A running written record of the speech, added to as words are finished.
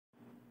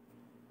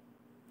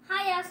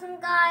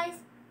awesome guys,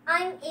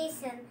 I'm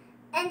Ethan,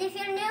 and if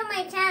you're new to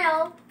my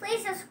channel,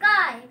 please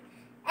subscribe,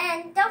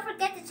 and don't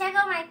forget to check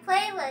out my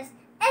playlist.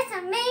 It's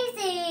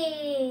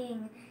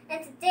amazing!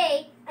 And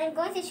today, I'm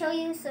going to show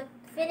you some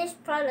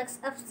finished products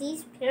of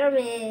these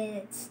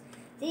pyramids.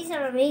 These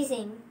are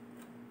amazing.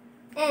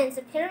 And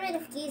the Pyramid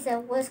of Giza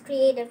was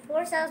created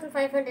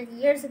 4,500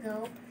 years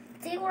ago.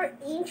 They were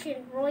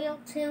ancient royal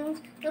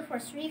tombs built for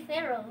 3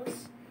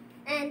 pharaohs.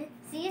 And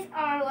these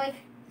are like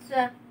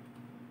the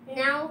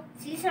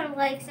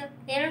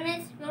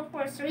pyramids built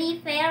for 3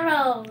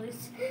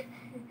 pharaohs.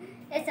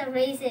 It's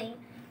amazing.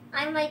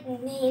 I might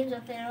name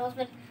the pharaohs,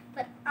 but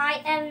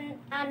I'm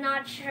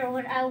not sure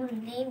what I will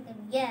name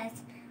them yet.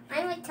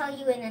 I might tell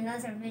you in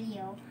another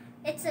video.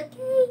 It's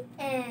okay,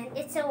 and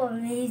it's so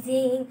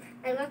amazing.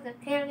 I love the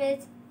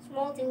pyramids,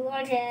 small to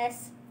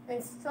largest,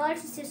 and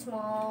largest to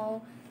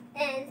small.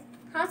 And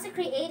how to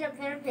create a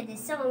pyramid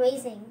is so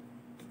amazing.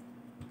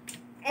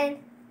 And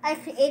I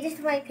created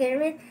my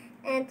pyramid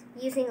and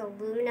using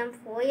aluminum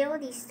foil,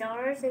 these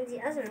stars and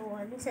the other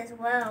ones as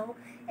well.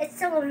 It's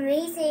so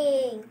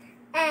amazing.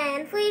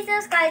 And please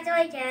subscribe to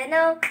my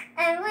channel,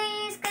 and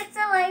please click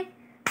the like,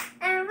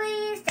 and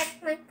please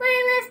check my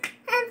playlist,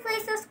 and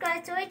please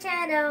subscribe to my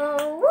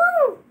channel.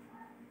 Woo!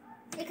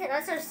 You can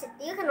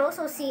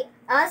also see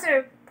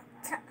other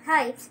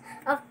types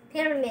of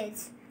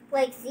pyramids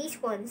like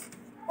these ones,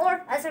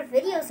 or other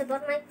videos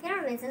about my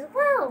pyramids as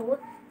well.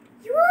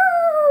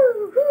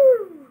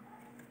 Woo!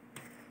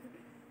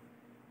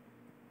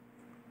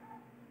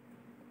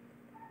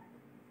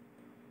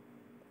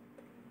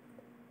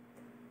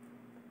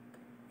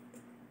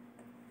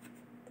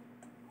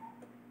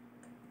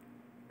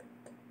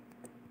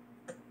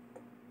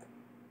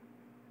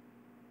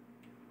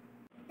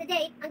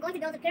 Today, I'm going to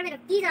build the Pyramid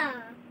of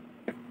Giza.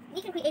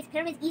 We can create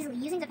pyramids easily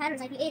using the patterns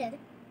I created.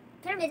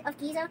 Pyramid of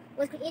Giza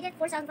was created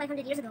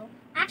 4,500 years ago.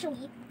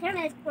 Actually,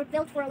 pyramids were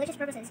built for religious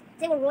purposes.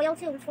 They were royal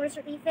tombs for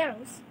certain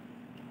pharaohs.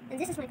 And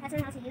this is my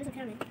pattern how to use a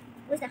pyramid,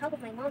 with the help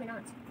of my mom and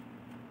aunt.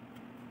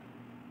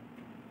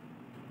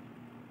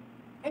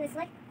 And it's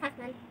like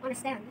Pac-Man on a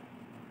stand.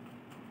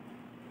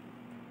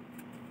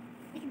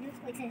 We can do it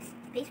like this.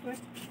 Base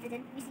first, and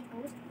then we see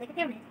pose like a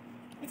pyramid.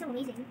 It's so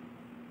amazing.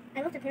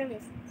 I love the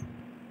pyramids.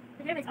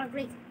 The pyramids are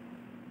great.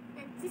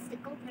 And this is the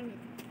gold pyramid.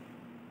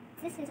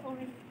 This is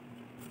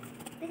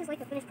like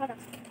the finished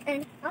product.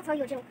 And I'll tell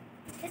you a joke.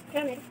 This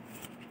pyramid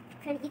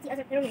can eat the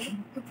other pyramid,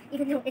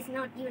 even though it's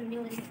not even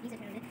new as a Giza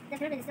pyramid. The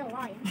pyramid is still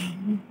alive.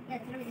 Yeah,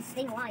 the pyramid is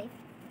staying alive.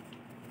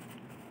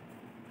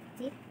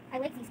 See? I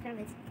like these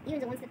pyramids, even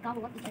the ones that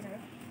gobble up each other.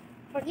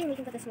 Or even we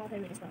can put the small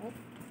pyramid as well.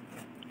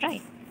 Try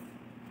it.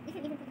 We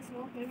can even put the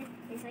small pyramid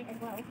inside as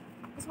well.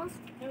 The small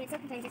pyramid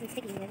sometimes isn't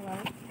sticky as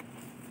well.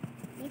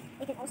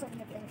 It can also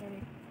eat up the other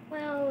pyramid.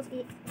 Well,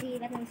 the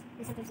Vietnamese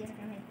is sometimes the other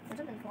pyramid. But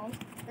sometimes it falls.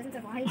 It doesn't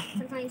survive.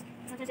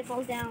 Sometimes it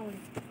falls down.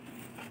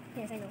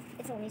 Yes, I know.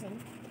 It's so amazing.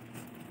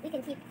 We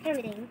can keep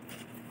pyramiding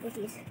with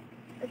these.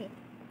 Okay.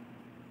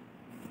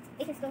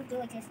 We can still do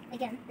like this.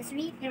 Again, the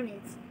 3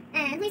 pyramids.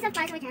 And please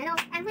subscribe to my channel.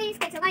 And please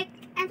click the like.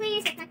 And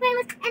please check my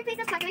playlist. And please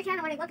subscribe to my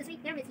channel. And I love the 3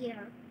 pyramids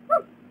here.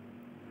 Woo!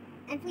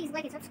 And please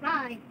like and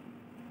subscribe.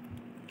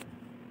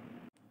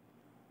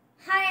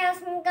 Hi,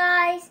 awesome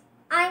guys.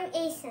 I'm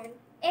Ethan.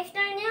 If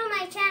you're new to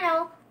my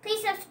channel,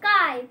 please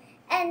subscribe.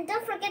 And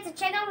don't forget to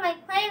check out my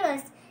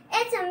playlist.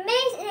 It's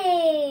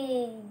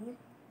amazing!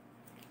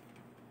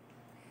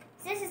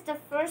 This is the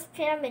first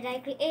pyramid I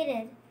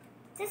created.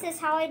 This is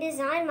how I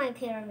designed my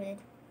pyramid.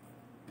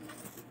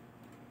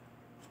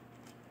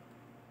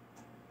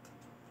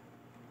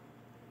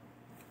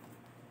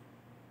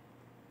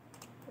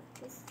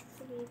 This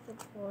 3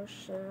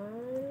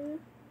 proportion.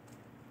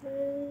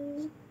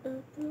 And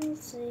open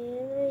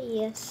there.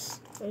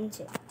 Yes.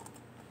 Into.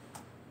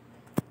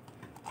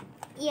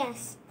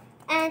 Yes,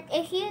 and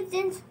if you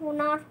did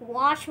not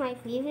watch my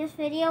previous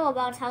video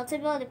about how to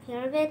build a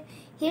pyramid,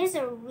 here's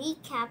a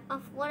recap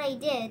of what I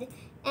did,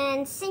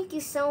 and thank you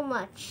so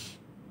much.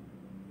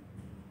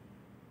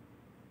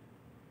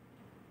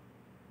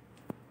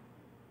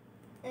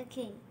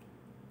 Okay.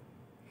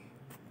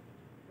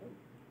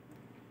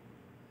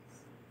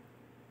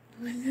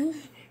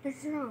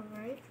 That's not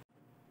right.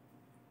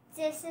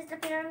 This is the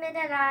pyramid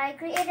that I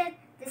created.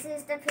 This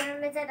is the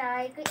pyramid that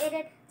I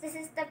created. This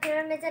is the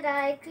pyramid that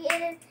I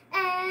created.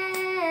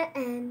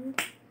 And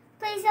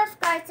please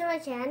subscribe to my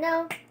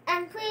channel.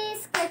 And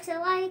please click the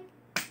like.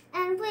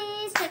 And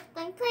please check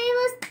my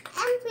playlist.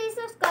 And please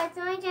subscribe to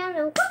my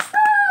channel.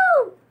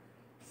 Woohoo!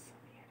 So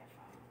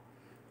beautiful.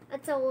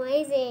 That's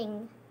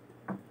amazing.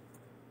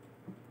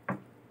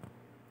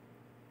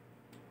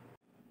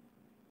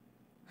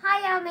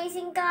 Hi,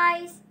 amazing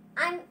guys.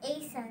 I'm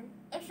Ethan.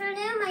 If you're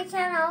new to my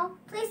channel,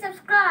 please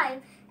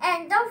subscribe.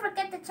 And don't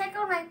forget to check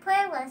out my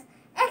playlist.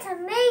 It's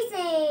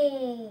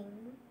amazing!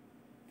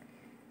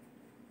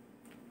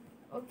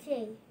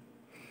 Okay.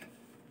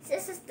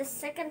 This is the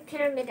second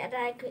pyramid that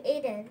I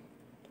created.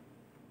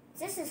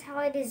 This is how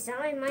I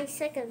designed my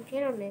second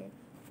pyramid.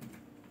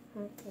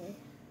 Okay.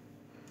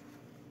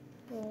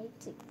 Right,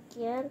 to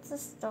get the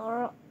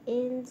star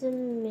in the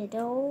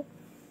middle.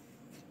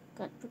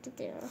 Gotta put it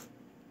there.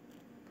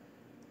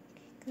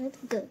 Good,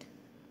 good.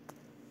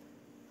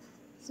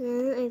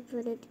 Then I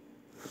put it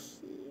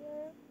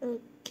here.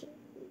 Okay,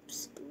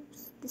 oops.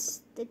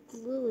 The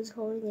glue is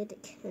holding it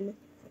again.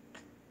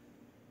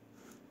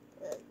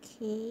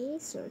 Okay,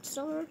 third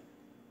star.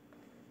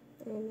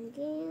 And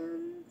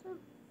again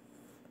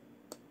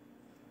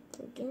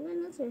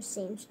another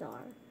same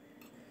star.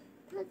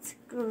 That's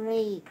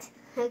great.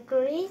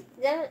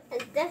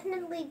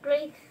 Definitely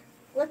great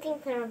looking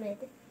pyramid.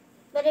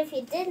 But if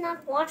you did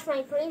not watch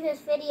my previous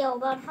video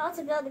about how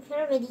to build a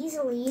pyramid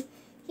easily,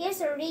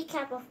 here's a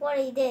recap of what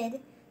I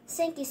did.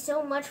 Thank you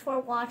so much for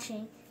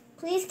watching.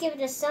 Please give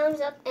it a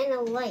thumbs up and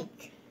a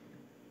like,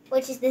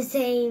 which is the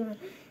same.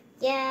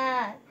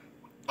 Yeah.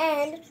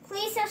 And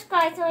please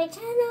subscribe to my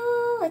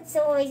channel. It's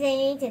so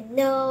amazing to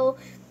know.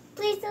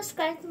 Please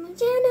subscribe to my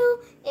channel.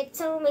 It's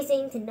so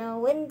amazing to know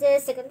when the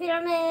second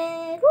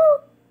pyramid.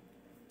 Woo!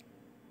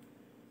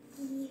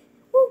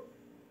 Woo!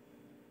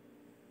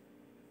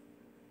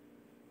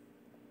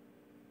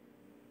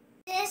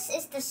 This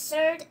is the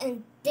third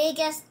and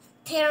biggest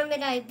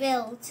pyramid I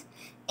built.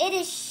 It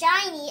is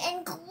shiny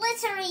and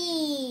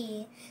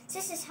glittery.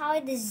 This is how I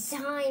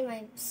designed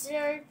my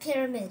third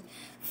pyramid.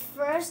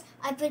 First,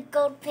 I put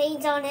gold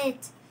paint on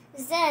it.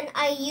 Then,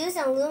 I used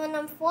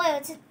aluminum foil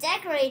to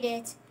decorate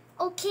it.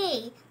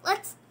 Okay,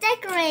 let's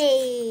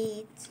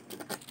decorate.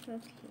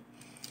 Okay.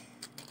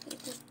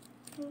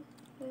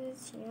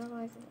 Here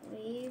like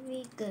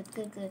wavy. Good.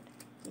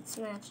 Need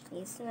smash.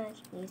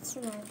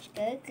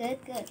 Good.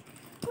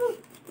 Woo.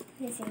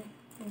 Missing.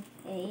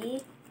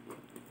 Okay.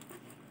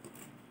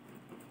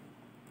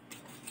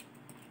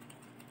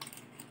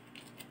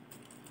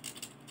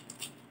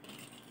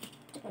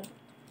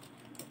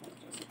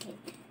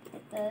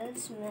 It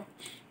does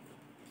match.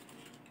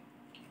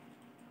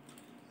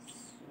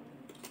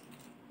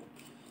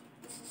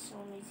 This is so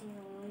amazing,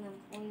 aluminum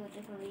foil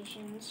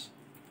decorations.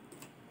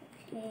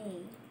 Okay.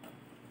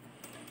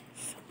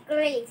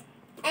 Great.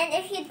 And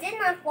if you did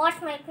not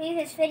watch my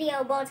previous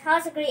video about how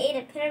to create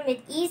a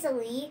pyramid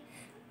easily,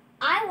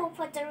 I will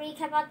put the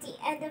recap at the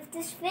end of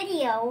this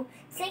video.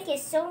 Thank you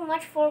so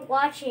much for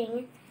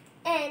watching.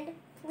 And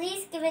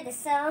please give it a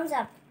thumbs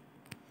up.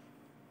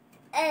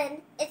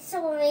 And it's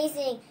so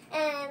amazing.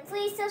 And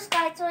please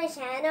subscribe to my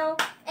channel.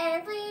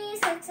 And please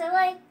hit the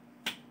like.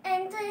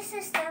 And this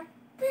is the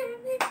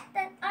pyramid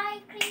that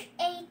I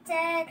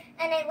created.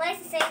 And I'd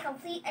like to say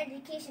Complete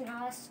Education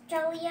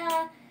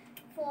Australia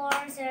for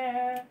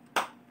their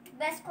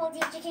best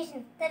quality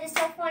education that is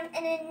so fun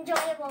and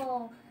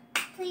enjoyable.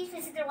 Please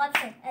visit their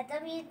website at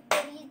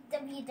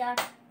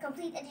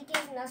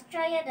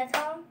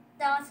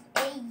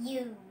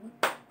www.completeeducationaustralia.com.au.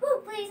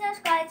 Please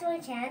subscribe to my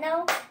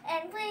channel,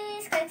 and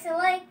please click the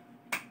like,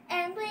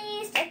 and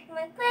please check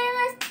my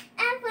playlist,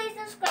 and please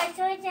subscribe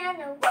to my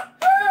channel.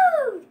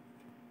 Woohoo!